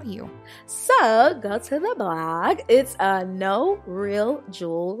more about you? So go to the blog. It's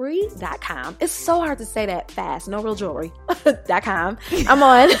norealjewelry.com. It's so hard to say that fast. Norealjewelry.com. I'm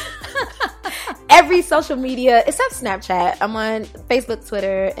on every social media except Snapchat. I'm on Facebook,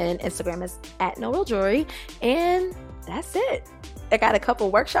 Twitter, and Instagram is at No Real Jewelry. And that's it. I got a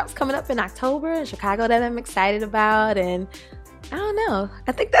couple workshops coming up in October in Chicago that I'm excited about. And I don't know.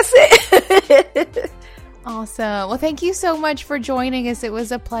 I think that's it. Awesome. Well, thank you so much for joining us. It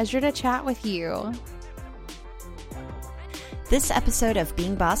was a pleasure to chat with you. This episode of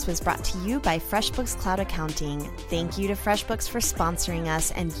Being Boss was brought to you by FreshBooks Cloud Accounting. Thank you to FreshBooks for sponsoring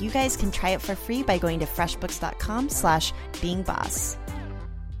us, and you guys can try it for free by going to freshbooks.com/beingboss.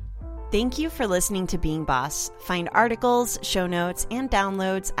 Thank you for listening to Being Boss. Find articles, show notes, and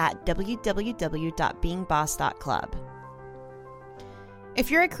downloads at www.beingboss.club. If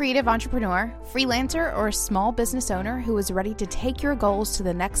you're a creative entrepreneur, freelancer, or a small business owner who is ready to take your goals to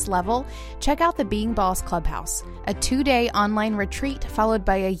the next level, check out the Being Boss Clubhouse, a 2-day online retreat followed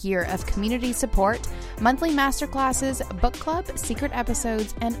by a year of community support, monthly masterclasses, book club, secret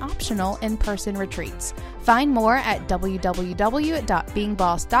episodes, and optional in-person retreats. Find more at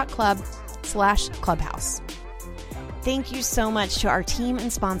www.beingboss.club/clubhouse. Thank you so much to our team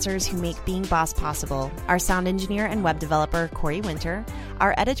and sponsors who make Being Boss possible. Our sound engineer and web developer, Corey Winter,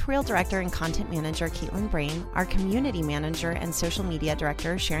 our editorial director and content manager, Caitlin Brain, our community manager and social media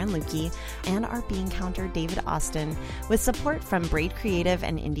director, Sharon Lukey, and our bean counter, David Austin, with support from Braid Creative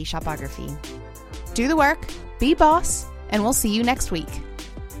and Indie Shopography. Do the work, be boss, and we'll see you next week.